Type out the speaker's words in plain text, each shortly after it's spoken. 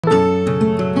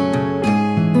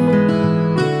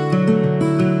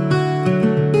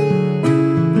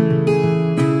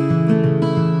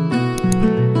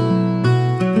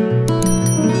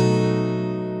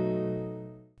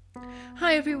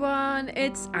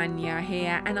it's Anja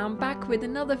here, and I'm back with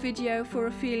another video for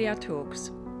Ophelia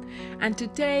Talks. And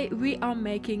today we are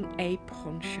making a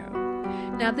poncho.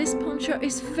 Now this poncho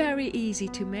is very easy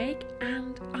to make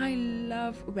and I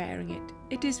love wearing it.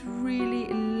 It is really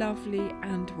lovely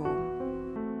and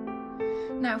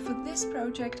warm. Now for this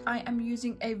project I am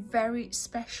using a very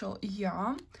special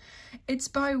yarn. It's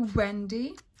by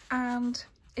Wendy and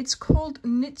it's called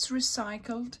Knits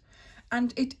Recycled.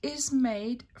 And it is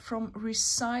made from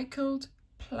recycled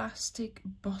plastic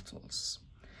bottles.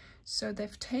 So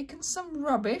they've taken some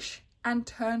rubbish and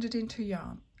turned it into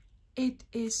yarn. It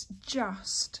is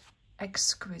just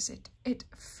exquisite. It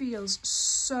feels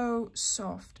so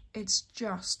soft. It's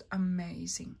just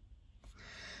amazing.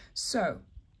 So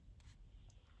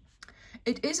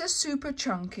it is a super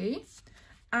chunky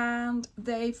and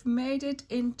they've made it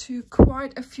into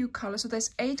quite a few colors. So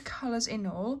there's 8 colors in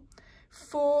all,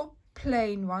 4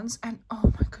 plain ones, and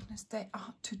oh my goodness, they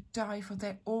are to die for.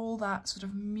 They're all that sort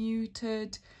of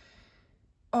muted,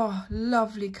 oh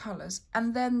lovely colors.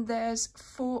 And then there's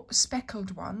 4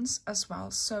 speckled ones as well,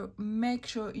 so make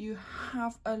sure you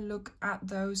have a look at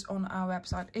those on our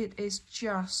website. It is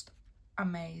just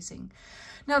amazing.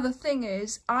 Now the thing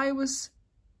is, I was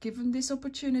given this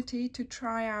opportunity to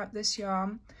try out this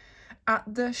yarn at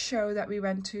the show that we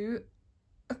went to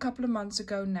a couple of months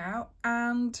ago now,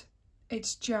 and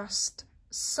it's just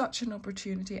such an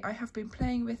opportunity. I have been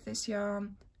playing with this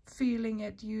yarn, feeling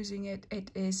it, using it.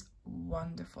 It is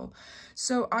wonderful.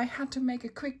 So I had to make a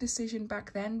quick decision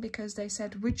back then because they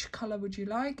said, which color would you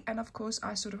like? And of course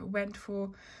I sort of went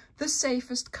for the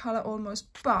safest color almost,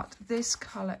 but this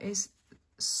color is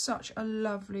such a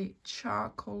lovely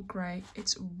charcoal gray.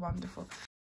 It's wonderful.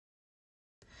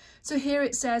 So here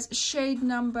it says shade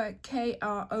number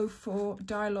KR04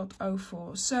 Dialot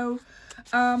 04. So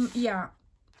yeah,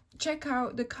 check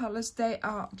out the colors. They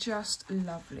are just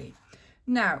lovely.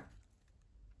 Now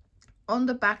on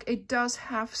the back it does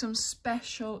have some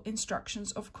special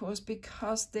instructions, of course,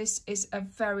 because this is a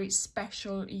very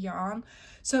special yarn.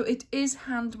 So it is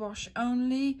hand wash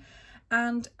only,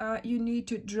 and you need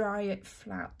to dry it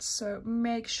flat. So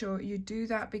make sure you do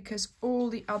that because all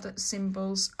the other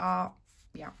symbols are,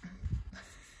 yeah,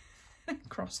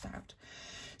 crossed out.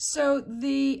 So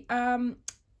the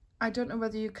I don't know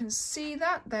whether you can see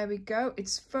that. There we go.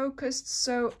 It's focused.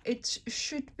 So it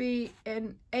should be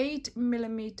an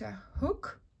 8mm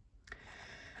hook.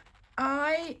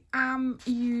 I am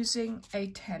using a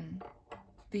 10.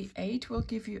 The 8 will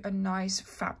give you a nice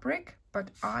fabric,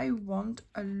 but I want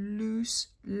a loose,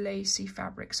 lacy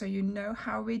fabric. So you know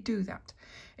how we do that.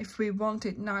 If we want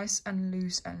it nice and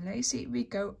loose and lacy, we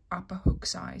go up a hook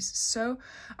size. So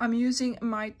I'm using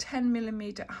my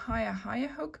 10mm higher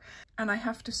hook, and I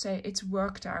have to say it's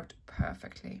worked out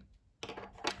perfectly.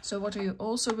 So what you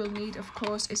also will need, of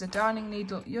course, is a darning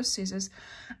needle, your scissors,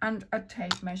 and a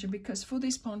tape measure, because for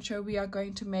this poncho we are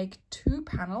going to make 2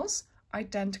 panels,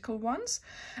 identical ones,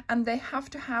 and they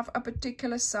have to have a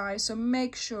particular size, so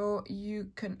make sure you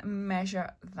can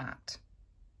measure that.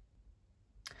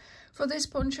 For this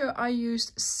poncho I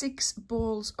used 6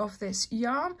 balls of this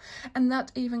yarn, and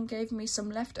that even gave me some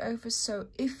leftovers, so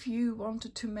if you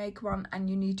wanted to make one and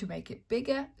you need to make it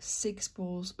bigger, 6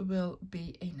 balls will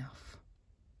be enough.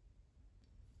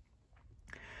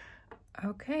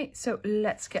 Okay, so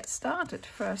let's get started.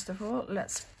 First of all,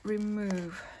 let's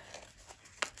remove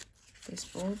this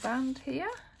ball band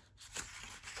here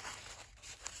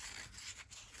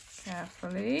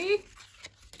carefully.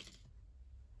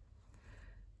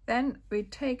 Then we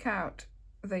take out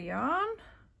the yarn,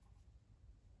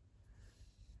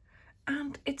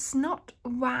 and it's not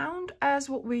wound as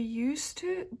what we're used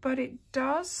to, but it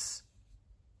does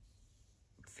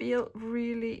feel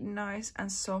really nice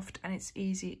and soft, and it's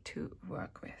easy to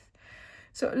work with.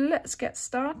 So let's get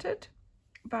started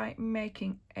by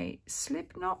making a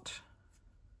slip knot.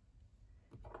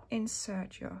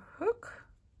 Insert your hook,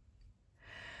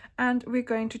 and we're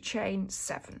going to chain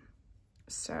 7.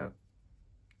 So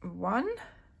 1,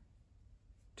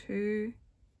 2,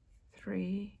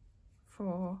 3,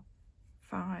 4,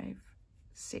 5,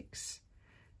 6,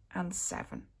 and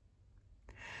 7.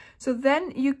 So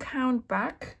then you count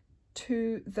back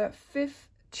to the 5th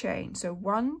chain. So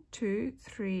 1, 2,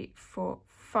 3, 4,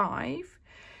 5.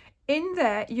 In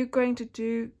there you're going to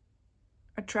do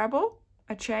a treble,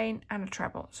 a chain, and a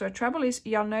treble. So a treble is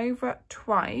yarn over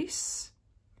twice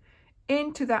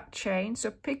into that chain. So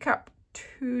pick up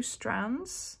 2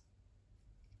 strands,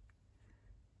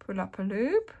 pull up a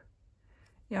loop,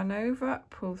 yarn over,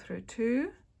 pull through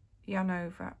 2, yarn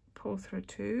over, pull through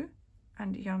 2,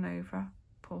 and yarn over,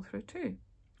 pull through 2.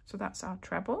 So that's our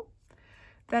treble.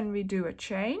 Then we do a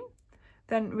chain,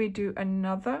 then we do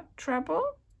another treble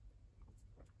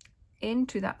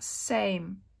into that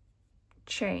same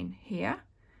chain here.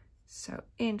 So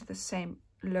into the same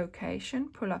location,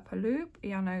 pull up a loop,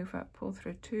 yarn over, pull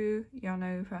through 2, yarn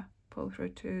over, pull through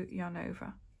 2, yarn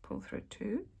over, pull through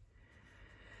 2.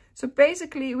 So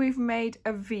basically we've made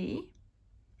a V,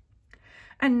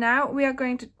 and now we are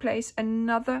going to place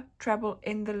another treble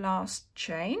in the last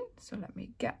chain. So let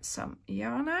me get some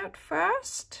yarn out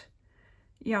first.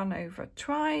 Yarn over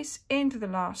twice into the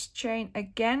last chain.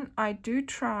 Again, I do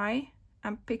try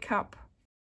and pick up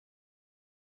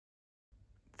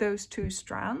those 2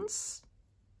 strands,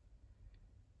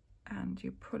 and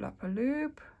you pull up a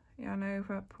loop, yarn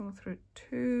over, pull through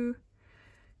 2,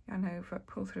 yarn over,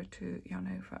 pull through 2, yarn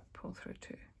over, pull through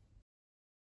 2.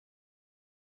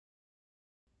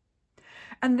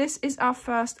 And this is our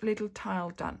first little tile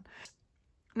done.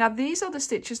 Now these are the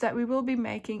stitches that we will be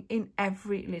making in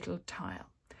every little tile.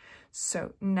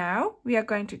 So now we are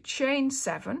going to chain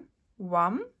 7,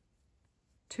 1,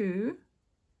 2,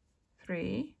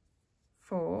 3,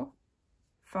 4,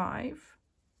 5,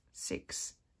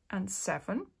 6, and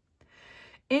 7.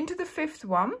 Into the 5th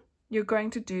one, you're going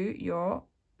to do your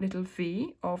little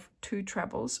V of 2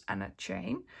 trebles and a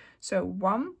chain. So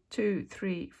 1, 2,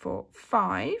 3, 4,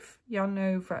 5, yarn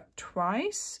over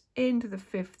twice into the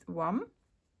 5th one,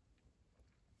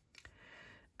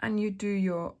 and you do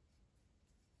your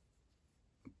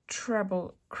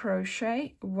treble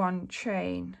crochet, 1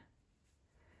 chain,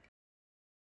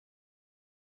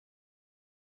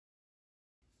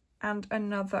 and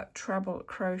another treble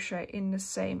crochet in the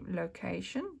same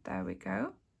location. There we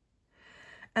go.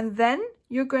 And then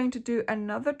you're going to do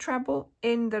another treble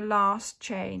in the last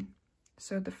chain,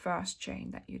 so the first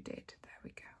chain that you did. There we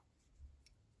go.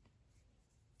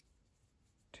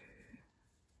 2,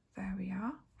 there we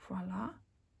are, voila.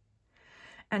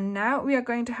 And now we are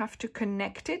going to have to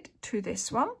connect it to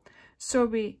this one. So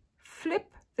we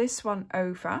flip this one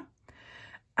over,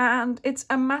 and it's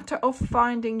a matter of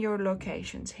finding your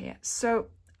locations here. So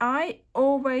I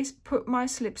always put my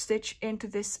slip stitch into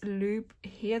this loop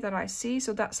here that I see.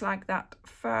 So that's like that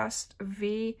first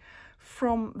V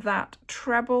from that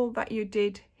treble that you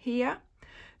did here.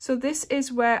 So this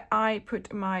is where I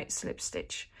put my slip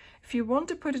stitch. If you want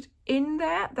to put it in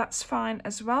there, that's fine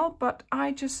as well, but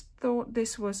I just thought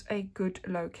this was a good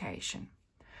location.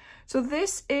 So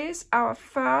this is our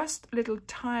first little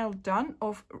tile done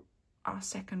of our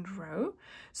 2nd row.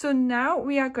 So now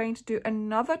we are going to do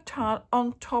another tile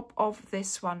on top of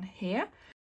this one here.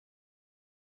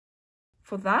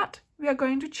 For that, we are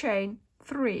going to chain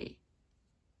 3.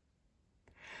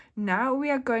 Now we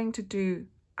are going to do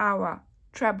our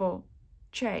treble,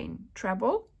 chain,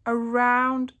 treble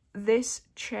around this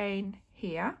chain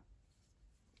here.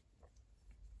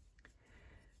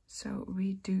 So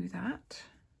we do that.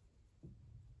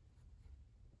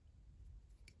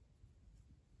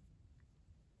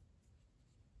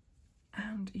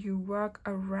 And you work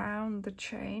around the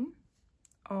chain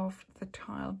of the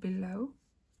tile below.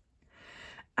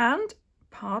 And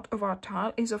part of our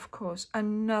tile is of course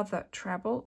another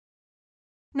treble.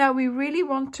 Now we really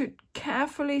want to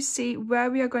carefully see where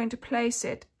we are going to place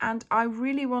it, and I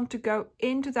really want to go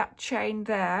into that chain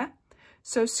there.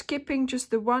 So skipping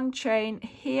just the 1 chain,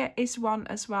 here is 1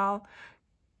 as well.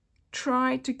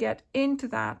 Try to get into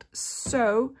that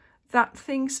so that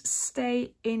things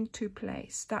stay into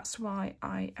place. That's why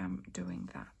I am doing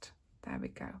that. There we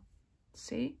go.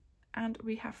 See? And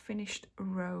we have finished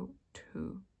row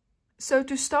 2. So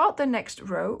to start the next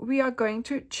row, we are going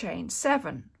to chain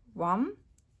 7. 1,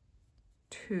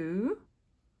 2,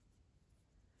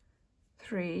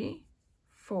 3,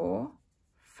 4,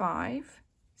 5,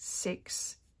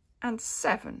 6, and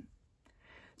 7.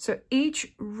 So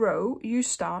each row you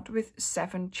start with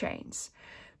 7 chains.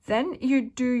 Then you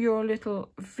do your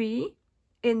little V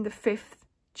in the 5th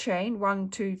chain, 1,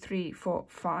 2, 3, 4,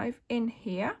 5 in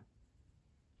here.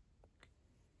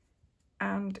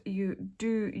 And you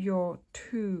do your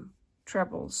 2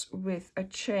 trebles with a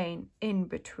chain in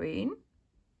between.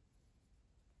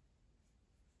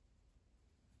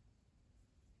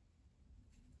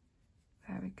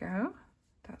 There we go.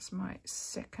 That's my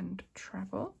 2nd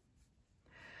treble.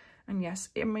 And yes,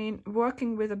 I mean,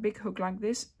 working with a big hook like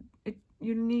this,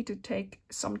 you need to take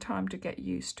some time to get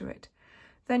used to it.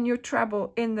 Then your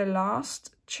treble in the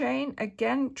last chain.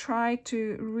 Again, try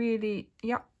to really,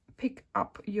 pick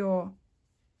up your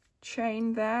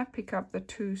chain there. Pick up the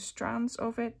 2 strands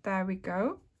of it. There we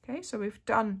go. Okay, so we've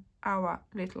done our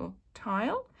little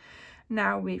tile.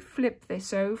 Now we flip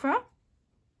this over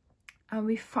and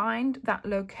we find that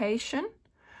location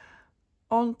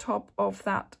on top of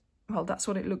that well, that's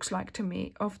what it looks like to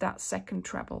me, of that second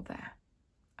treble there.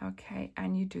 Okay,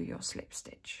 and you do your slip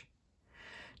stitch.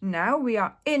 Now we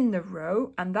are in the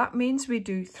row, and that means we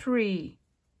do 3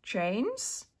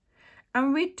 chains,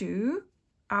 and we do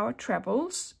our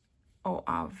trebles or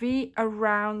our V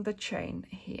around the chain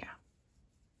here.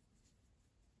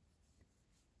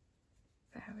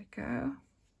 There we go.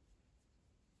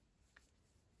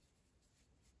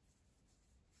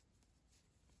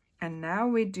 And now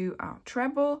we do our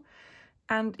treble,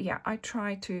 and yeah, I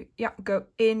try to go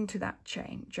into that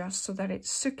chain just so that it's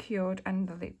secured and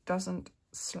that it doesn't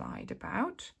slide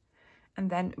about. And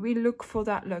then we look for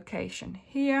that location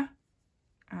here,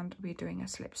 and we're doing a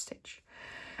slip stitch.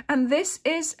 And this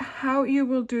is how you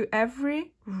will do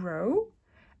every row.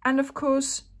 And of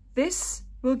course, this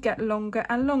will get longer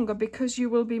and longer because you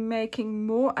will be making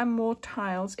more and more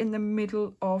tiles in the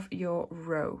middle of your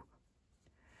row.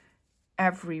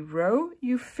 Every row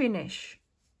you finish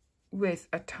with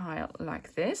a tile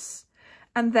like this,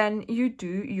 and then you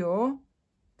do your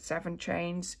 7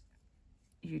 chains,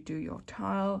 you do your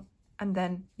tile, and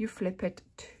then you flip it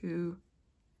to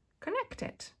connect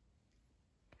it.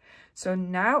 So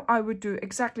now I would do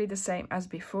exactly the same as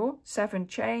before. 7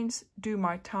 chains, do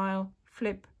my tile,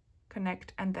 flip,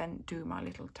 connect, and then do my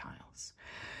little tiles.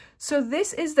 So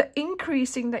this is the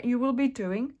increasing that you will be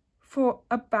doing for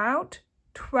about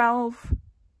 12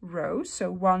 rows.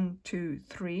 So 1, 2,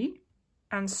 3,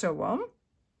 and so on.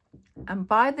 And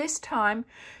by this time,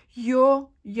 your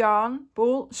yarn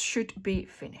ball should be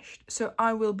finished. So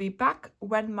I will be back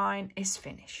when mine is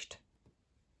finished.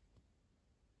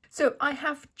 So I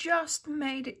have just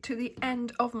made it to the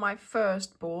end of my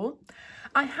first ball.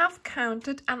 I have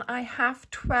counted, and I have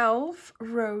 12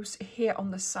 rows here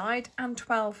on the side and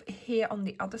 12 here on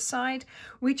the other side,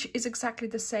 which is exactly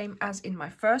the same as in my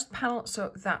first panel,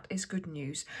 so that is good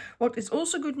news. What is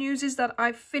also good news is that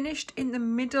I've finished in the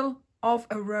middle of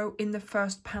a row in the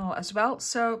first panel as well,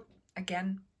 so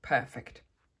again, perfect.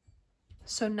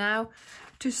 So now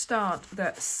to start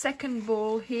the second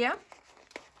ball here.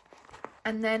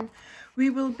 And then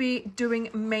we will be doing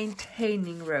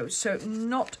maintaining rows, so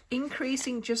not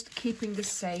increasing, just keeping the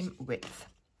same width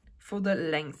for the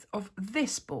length of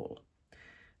this ball.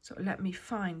 So let me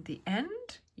find the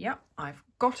end. Yeah, I've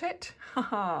got it.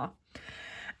 Haha.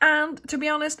 And to be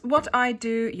honest, what I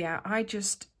do, I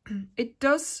just, it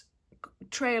does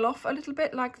trail off a little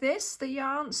bit like this, the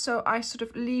yarn, so I sort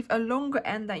of leave a longer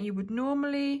end than you would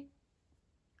normally,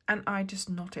 and I just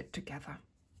knot it together.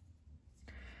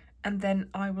 And then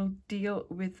I will deal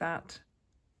with that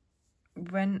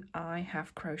when I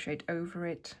have crocheted over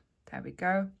it. There we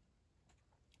go.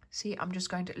 See, I'm just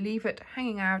going to leave it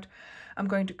hanging out. I'm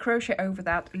going to crochet over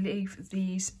that, leave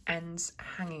these ends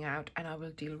hanging out, and I will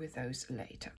deal with those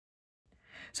later.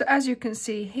 So as you can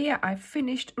see here, I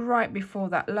finished right before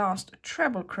that last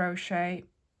treble crochet.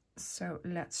 So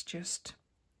let's just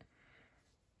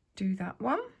do that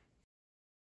one.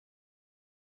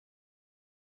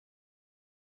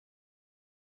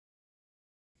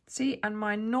 See, and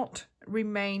my knot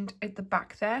remained at the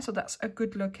back there, so that's a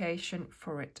good location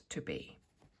for it to be.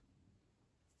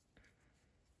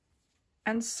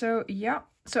 And so, yeah,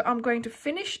 so I'm going to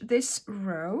finish this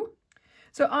row.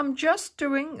 So I'm just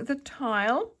doing the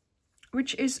tile,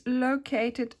 which is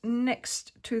located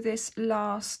next to this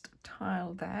last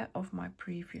tile there of my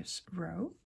previous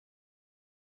row.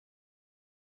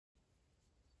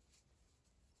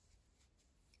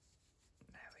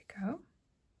 There we go.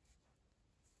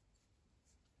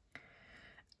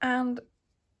 And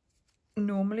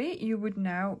normally you would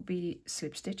now be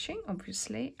slip stitching,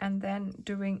 obviously, and then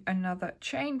doing another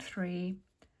chain 3,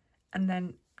 and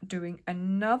then doing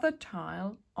another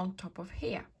tile on top of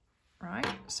here, right?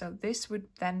 So this would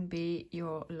then be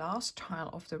your last tile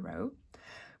of the row,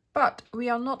 but we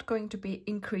are not going to be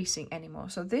increasing anymore.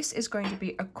 So this is going to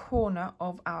be a corner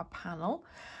of our panel.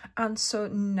 And so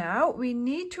now we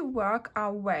need to work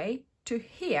our way to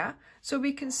here so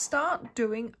we can start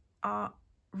doing our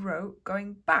row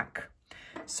going back.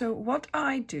 So what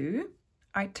I do,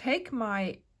 I take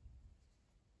my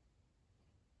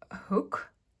hook,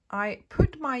 I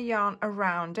put my yarn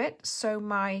around it so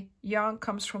my yarn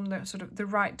comes from the sort of the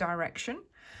right direction.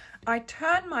 I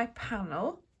turn my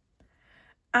panel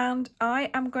and I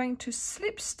am going to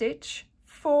slip stitch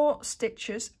 4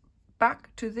 stitches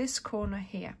back to this corner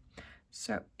here.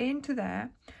 So into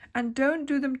there, and don't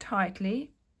do them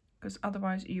tightly because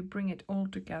otherwise you bring it all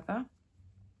together.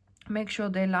 Make sure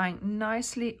they're lying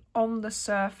nicely on the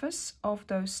surface of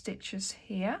those stitches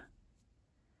here.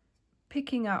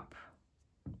 Picking up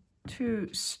 2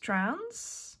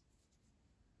 strands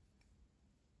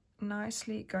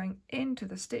nicely going into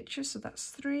the stitches. So that's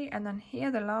 3, and then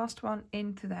here the last one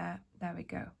into there. There we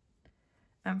go.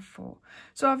 And 4.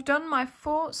 So I've done my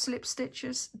 4 slip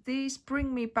stitches. These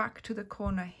bring me back to the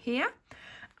corner here,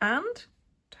 and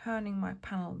turning my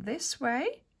panel this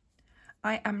way,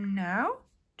 I am now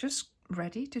just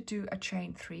ready to do a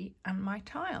chain 3 and my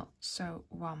tile. So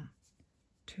 1,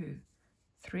 2,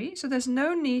 3. So there's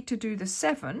no need to do the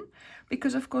 7,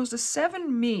 because of course the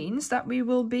 7 means that we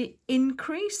will be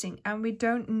increasing, and we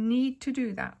don't need to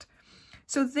do that.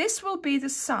 So this will be the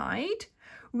side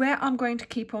where I'm going to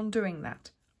keep on doing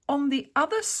that. On the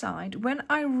other side, when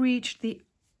I reach the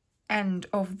end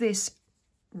of this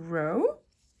row,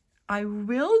 I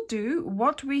will do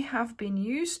what we have been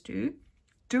used to,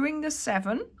 doing the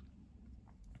 7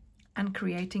 and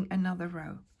creating another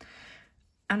row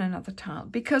and another tile,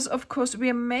 because of course we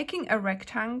are making a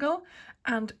rectangle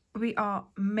and we are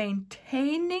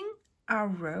maintaining our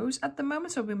rows at the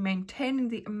moment. So we're maintaining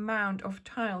the amount of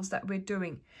tiles that we're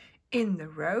doing in the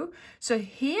row. So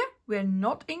here we're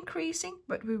not increasing,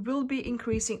 but we will be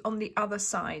increasing on the other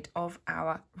side of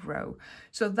our row.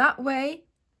 So that way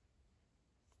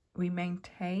we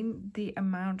maintain the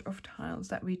amount of tiles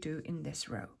that we do in this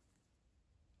row.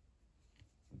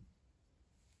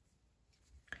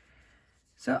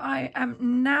 So I am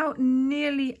now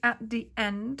nearly at the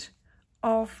end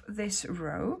of this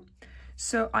row.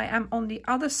 So I am on the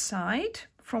other side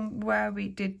from where we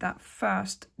did that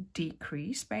first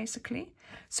decrease, basically.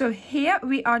 So here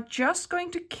we are just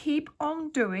going to keep on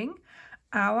doing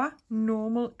our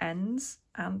normal ends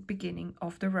and beginning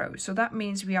of the row. So that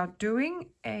means we are doing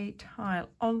a tile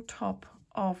on top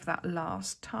of that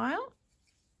last tile,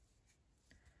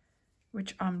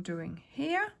 which I'm doing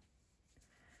here.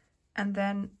 And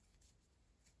then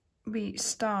we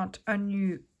start a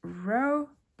new row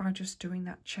by just doing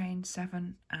that chain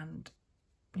 7 and,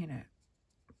 you know,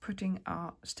 putting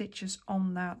our stitches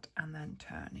on that and then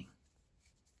turning.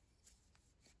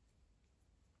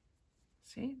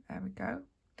 See, there we go.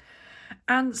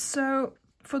 And so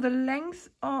for the length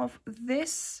of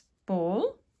this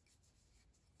ball,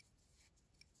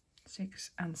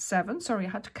 6 and 7, sorry, I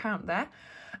had to count there.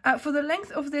 For the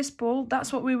length of this ball,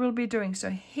 that's what we will be doing.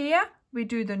 So here we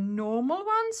do the normal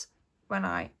ones. When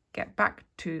I get back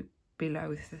to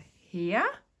below here,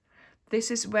 this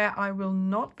is where I will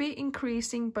not be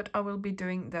increasing, but I will be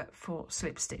doing the 4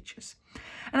 slip stitches.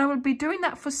 And I will be doing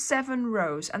that for 7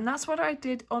 rows. And that's what I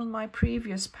did on my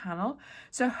previous panel.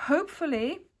 So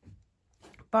hopefully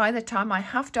by the time I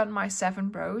have done my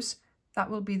 7 rows, that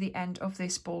will be the end of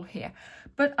this ball here.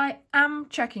 But I am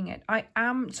checking it. I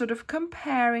am sort of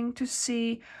comparing to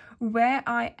see where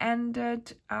I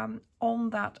ended on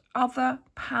that other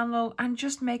panel and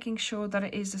just making sure that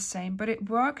it is the same. But it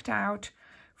worked out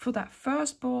for that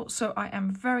first ball, so I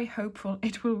am very hopeful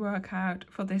it will work out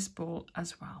for this ball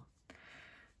as well.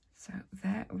 So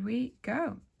there we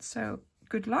go. So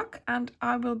good luck, and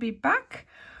I will be back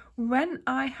when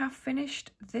I have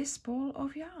finished this ball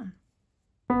of yarn.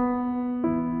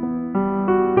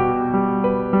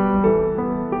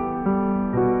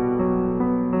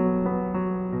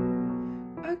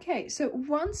 Okay, so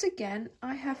once again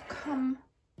I have come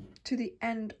to the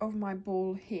end of my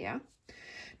ball here.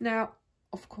 Now,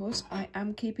 of course, I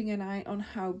am keeping an eye on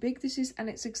how big this is, and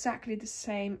it's exactly the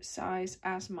same size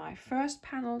as my first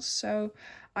panel. So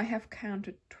I have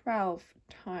counted 12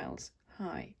 tiles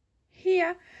high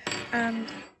here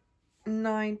and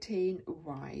 19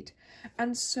 wide.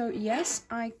 And so, yes,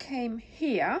 I came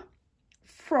here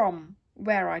from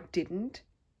where I didn't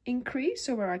increase,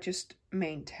 so where I just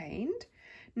maintained.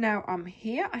 Now I'm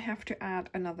here, I have to add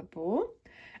another ball.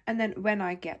 And then when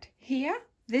I get here,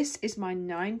 this is my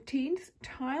 19th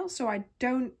tile, so I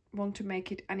don't want to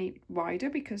make it any wider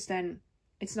because then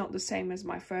it's not the same as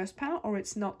my first panel, or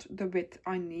it's not the width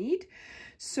I need.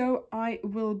 So I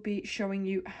will be showing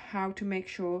you how to make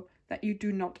sure that you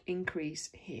do not increase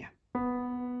here.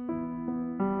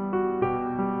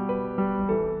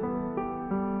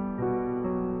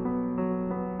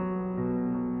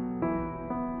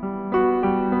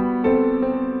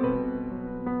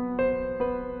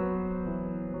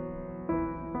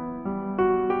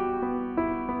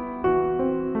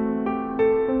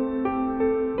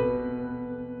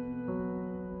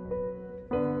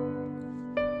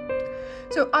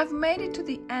 So I've made it to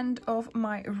the end of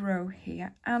my row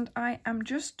here, and I am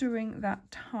just doing that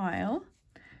tile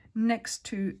next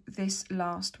to this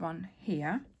last one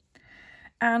here.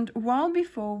 And while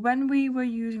before, when we were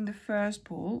using the first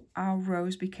ball, our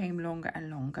rows became longer and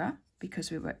longer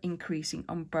because we were increasing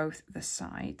on both the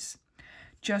sides.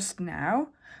 Just now,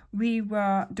 we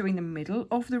were doing the middle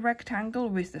of the rectangle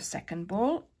with the second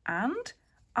ball, and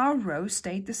our row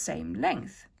stayed the same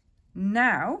length.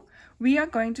 Now we are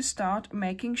going to start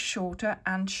making shorter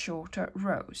and shorter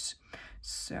rows.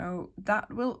 So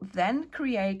that will then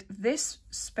create this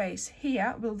space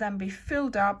here will then be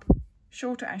filled up,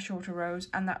 shorter and shorter rows,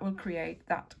 and that will create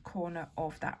that corner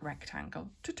of that rectangle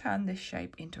to turn this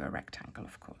shape into a rectangle,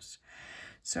 of course.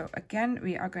 So again,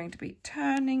 we are going to be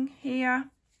turning here.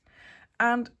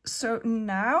 And so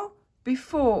now,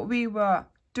 before we were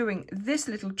doing this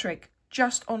little trick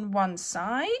just on one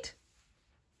side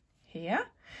here,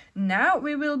 now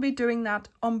we will be doing that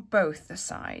on both the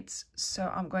sides.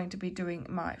 So I'm going to be doing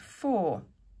my 4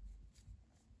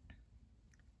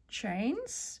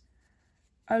 chains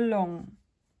along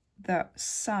the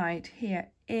side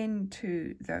here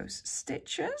into those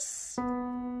stitches.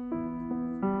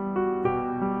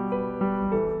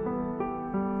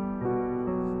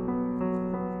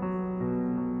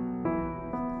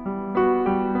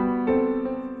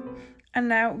 And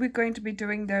now we're going to be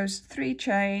doing those 3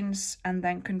 chains and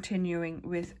then continuing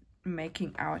with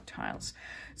making our tiles.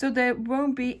 So there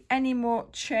won't be any more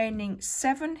chaining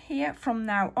 7 here from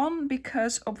now on,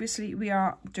 because obviously we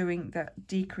are doing the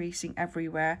decreasing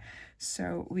everywhere,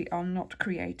 so we are not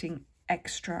creating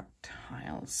extra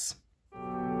tiles.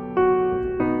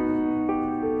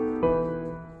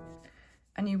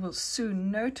 And you will soon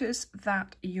notice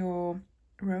that your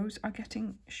rows are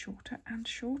getting shorter and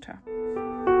shorter.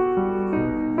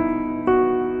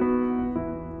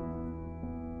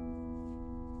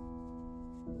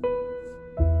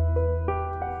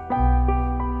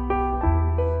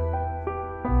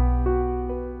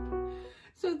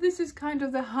 This is kind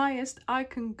of the highest I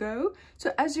can go.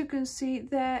 So as you can see,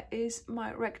 there is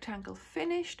my rectangle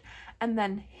finished, and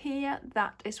then here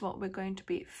that is what we're going to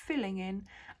be filling in.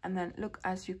 And then look,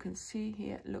 as you can see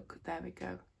here, look, there we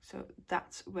go. So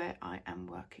that's where I am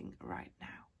working right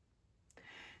now.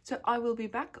 So I will be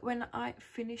back when I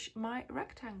finish my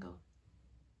rectangle.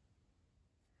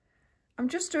 I'm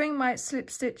just doing my slip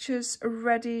stitches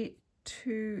ready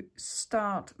to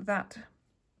start that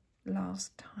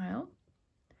last tile,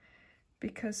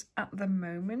 because at the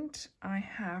moment I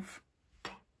have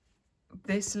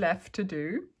this left to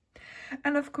do.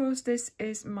 And of course this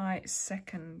is my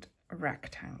second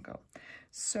rectangle.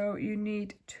 So you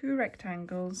need 2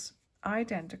 rectangles,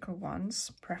 identical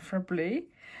ones preferably.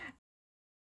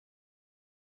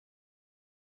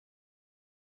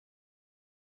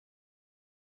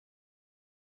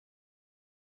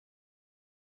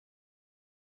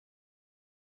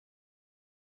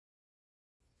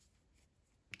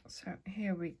 So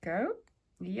here we go.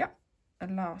 Yep, a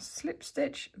last slip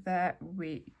stitch, there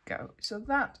we go. So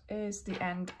that is the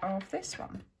end of this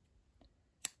one.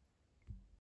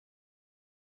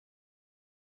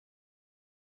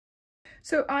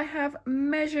 So I have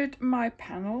measured my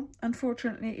panel.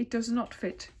 Unfortunately, it does not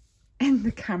fit in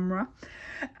the camera.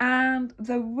 And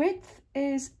the width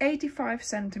is 85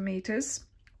 centimeters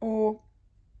or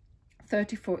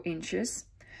 34 inches.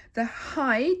 The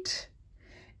height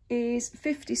is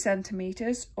 50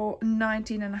 centimeters or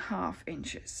 19.5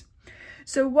 inches.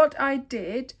 So what I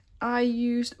did, I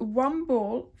used 1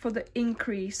 ball for the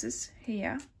increases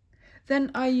here. Then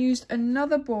I used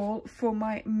another ball for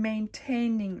my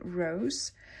maintaining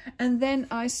rows. And then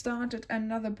I started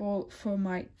another ball for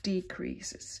my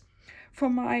decreases. For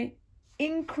my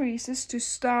increases to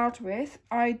start with,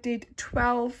 I did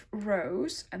 12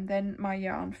 rows and then my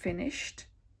yarn finished.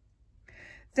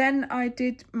 Then I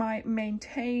did my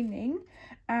maintaining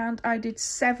and I did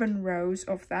 7 rows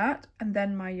of that and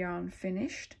then my yarn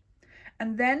finished.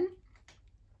 And then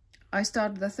I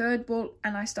started the third ball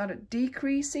and I started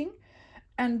decreasing,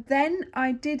 and then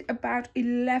I did about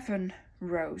 11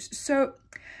 rows. So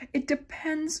it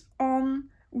depends on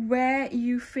where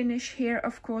you finish here,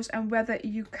 of course, and whether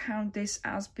you count this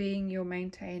as being your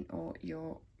maintain or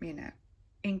your, you know,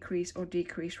 increase or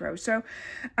decrease row. So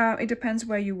it depends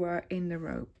where you were in the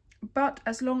row, but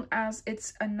as long as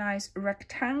it's a nice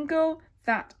rectangle,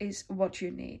 that is what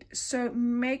you need. So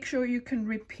make sure you can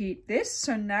repeat this.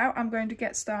 So now I'm going to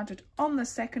get started on the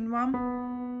second one.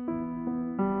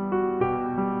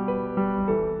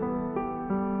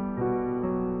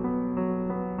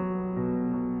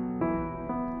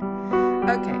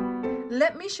 Okay,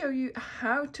 let me show you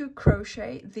how to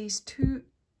crochet these 2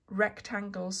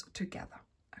 rectangles together.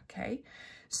 Okay,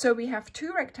 so we have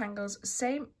 2 rectangles,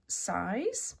 same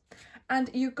size, and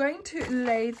you're going to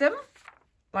lay them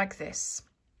like this.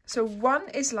 So one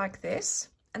is like this,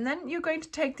 and then you're going to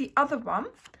take the other one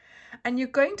and you're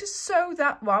going to sew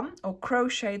that one or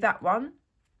crochet that one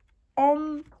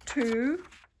onto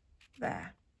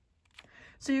there.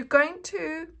 So you're going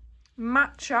to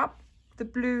match up the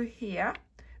blue here,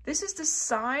 This is the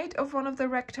side of one of the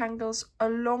rectangles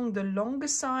along the longer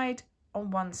side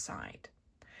on one side.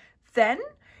 Then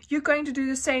you're going to do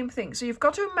the same thing. So you've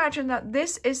got to imagine that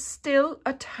this is still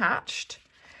attached.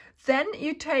 Then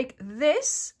you take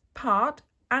this part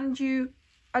and you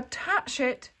attach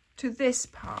it to this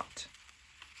part,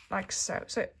 like so.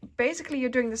 So basically you're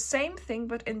doing the same thing,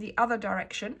 but in the other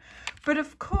direction. But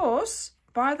of course,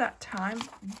 by that time,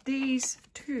 these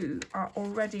two are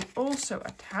already also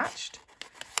attached.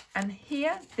 And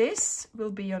here, this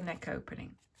will be your neck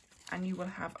opening. And you will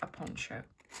have a poncho.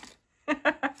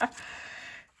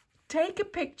 Take a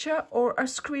picture or a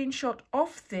screenshot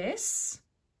of this.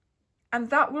 And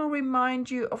that will remind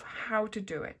you of how to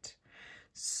do it.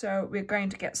 So we're going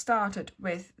to get started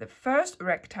with the first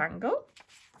rectangle.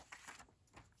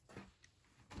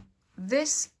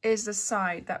 This is the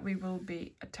side that we will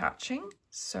be attaching.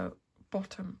 So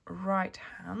bottom right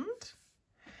hand.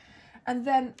 And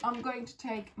then I'm going to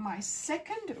take my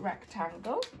second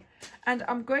rectangle and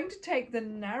I'm going to take the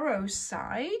narrow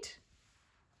side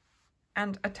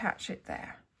and attach it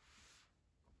there.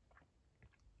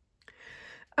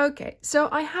 Okay, so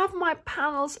I have my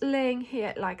panels laying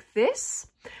here like this.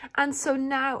 And so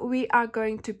now we are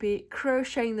going to be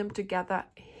crocheting them together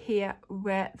here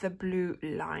where the blue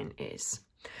line is.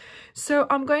 So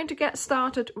I'm going to get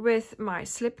started with my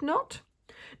slip knot.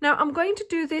 Now I'm going to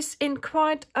do this in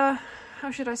quite a,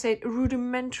 how should I say it,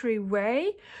 rudimentary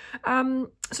way,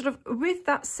 sort of with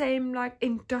that same like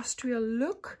industrial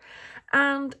look.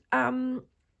 And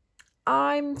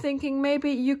I'm thinking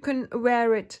maybe you can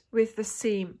wear it with the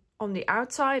seam on the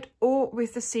outside or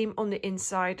with the seam on the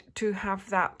inside to have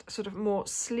that sort of more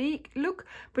sleek look.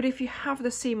 But if you have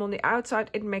the seam on the outside,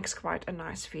 it makes quite a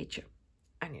nice feature.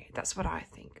 Anyway, that's what I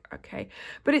think, okay?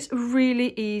 But it's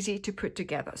really easy to put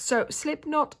together. So slip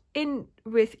knot in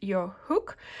with your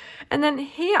hook. And then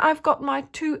here I've got my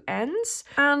two ends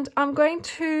and I'm going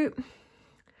to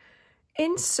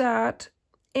insert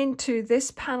into this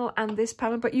panel and this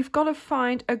panel, but you've got to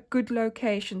find a good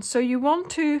location. So you want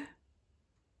to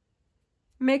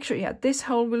make sure, yeah, this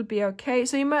hole will be okay.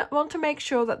 So you might want to make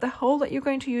sure that the hole that you're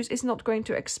going to use is not going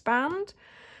to expand.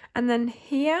 And then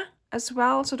here as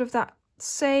well, sort of that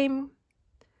same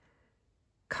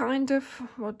kind of,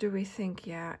 what do we think?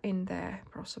 Yeah, in there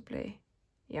possibly.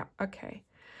 Yeah, okay.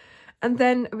 And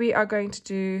then we are going to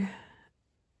do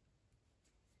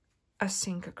a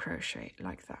single crochet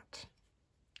like that.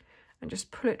 And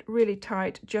just pull it really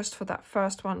tight just for that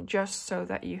first one, just so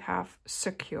that you have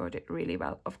secured it really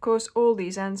well. Of course, all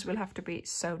these ends will have to be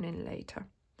sewn in later.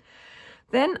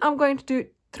 Then I'm going to do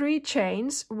 3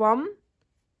 chains, 1,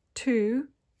 2,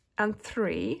 and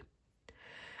 3.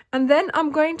 And then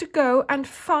I'm going to go and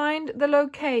find the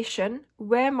location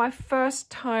where my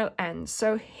first tile ends.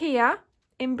 So here,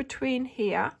 in between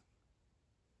here,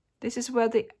 this is where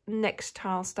the next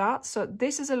tile starts. So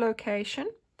this is a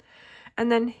location. And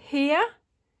then here,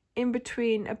 in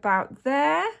between about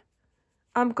there,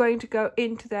 I'm going to go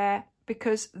into there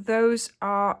because those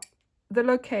are the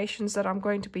locations that I'm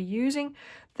going to be using.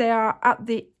 They are at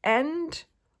the end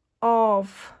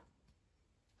of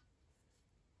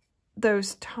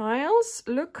those tiles,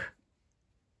 look.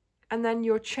 And then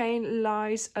your chain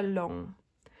lies along.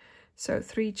 So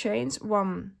 3 chains,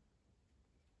 1,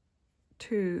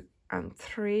 2, and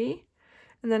 3.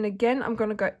 And then again, I'm going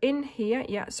to go in here.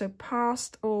 Yeah, so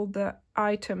past all the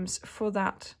items for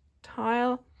that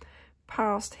tile.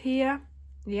 Past here.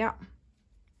 Yeah.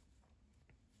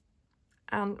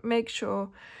 And make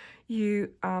sure you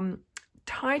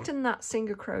tighten that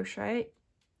single crochet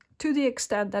to the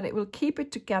extent that it will keep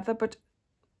it together, but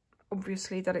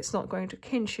obviously that it's not going to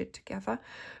cinch it together,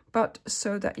 but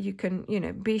so that you can, you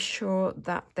know, be sure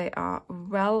that they are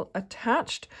well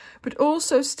attached, but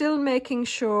also still making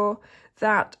sure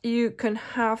that you can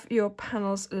have your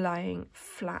panels lying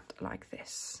flat like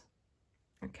this.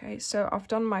 Okay, so I've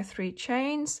done my 3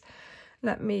 chains.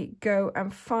 Let me go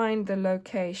and find the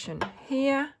location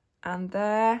here and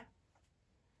there.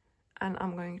 And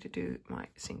I'm going to do my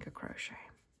single crochet.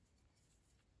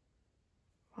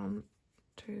 1,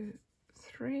 2,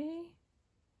 3.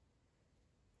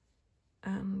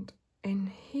 And in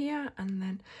here, and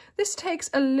then this takes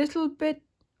a little bit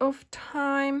of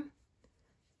time.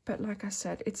 But like I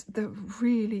said, it's the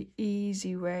really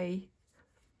easy way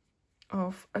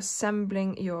of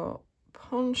assembling your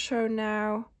poncho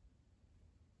now.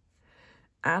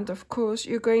 And of course,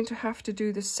 you're going to have to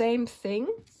do the same thing.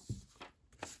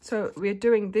 So we're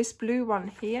doing this blue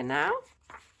one here now.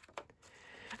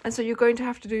 And so you're going to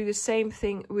have to do the same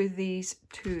thing with these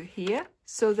 2 here.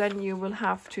 So then you will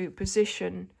have to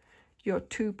position your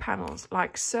 2 panels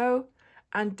like so.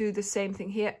 and do the same thing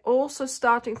here, also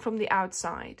starting from the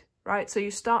outside, right? So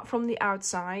you start from the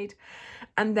outside,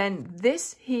 and then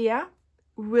this here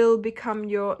will become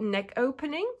your neck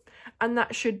opening, and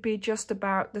that should be just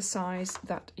about the size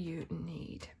that you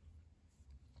need.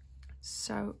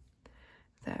 So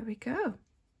there we go.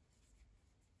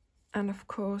 And of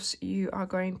course you are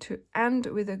going to end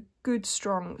with a good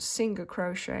strong single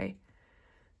crochet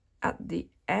at the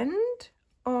end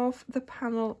of the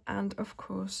panel, and of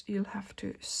course you'll have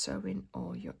to sew in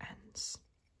all your ends.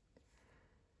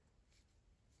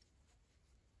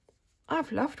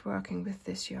 I've loved working with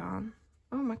this yarn.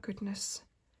 Oh my goodness.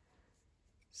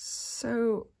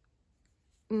 So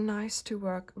nice to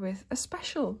work with a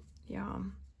special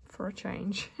yarn for a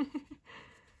change.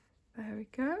 There we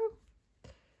go.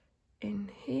 In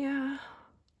here,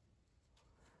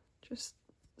 just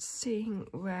seeing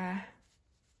where.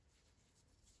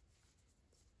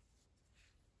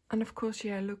 And of course,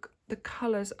 yeah, look, the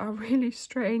colors are really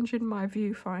strange in my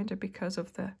viewfinder because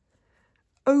of the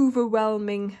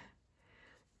overwhelming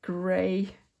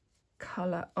grey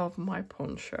color of my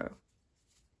poncho.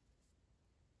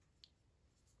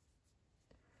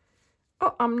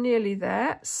 Oh, I'm nearly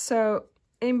there. So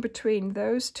in between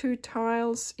those two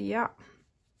tiles, yeah,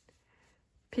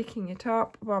 picking it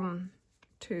up, 1,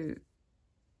 2,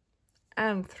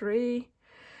 and 3.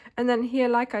 And then here,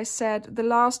 like I said, the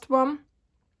last one,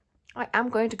 I am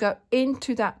going to go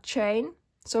into that chain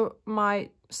so my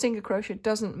single crochet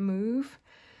doesn't move.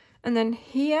 And then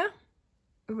here,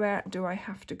 where do I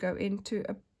have to go into?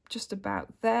 Just about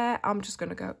there. I'm just going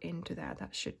to go into there.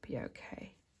 That should be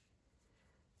okay.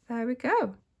 There we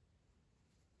go.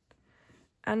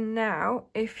 And now,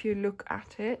 if you look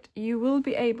at it, you will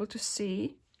be able to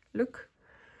see, look,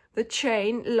 the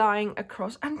chain lying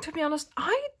across. And to be honest,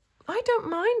 I don't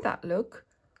mind that look.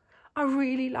 I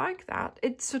really like that.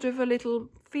 It's sort of a little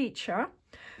feature.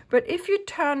 But if you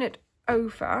turn it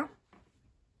over,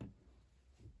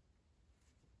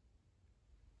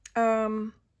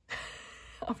 I've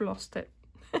lost it.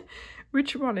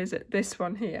 Which one is it? This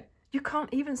one here. You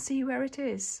can't even see where it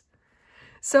is.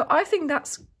 So I think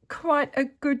that's quite a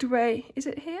good way. Is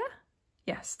it here?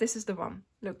 Yes, this is the one.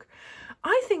 Look,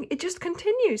 I think it just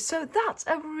continues. So that's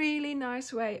a really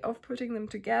nice way of putting them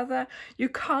together. You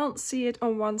can't see it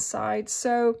on one side.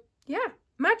 So yeah,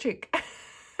 magic.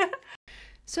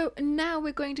 So now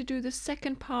we're going to do the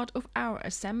second part of our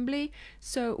assembly.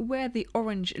 So where the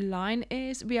orange line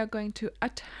is, we are going to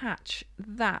attach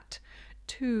that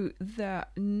to the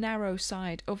narrow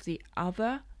side of the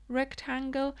other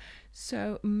rectangle.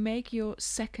 So make your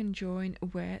second join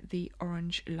where the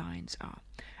orange lines are.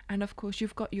 And of course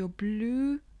you've got your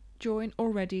blue join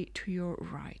already to your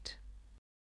right.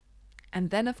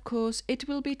 And then of course it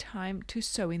will be time to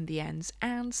sew in the ends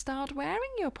and start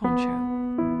wearing your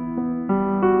poncho.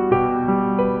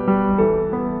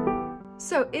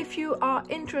 So if you are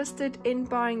interested in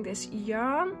buying this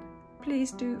yarn,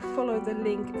 please do follow the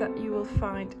link that you will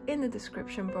find in the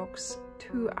description box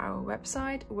to our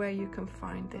website where you can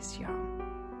find this yarn.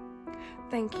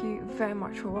 Thank you very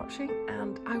much for watching,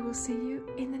 and I will see you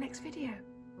in the next video.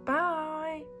 Bye!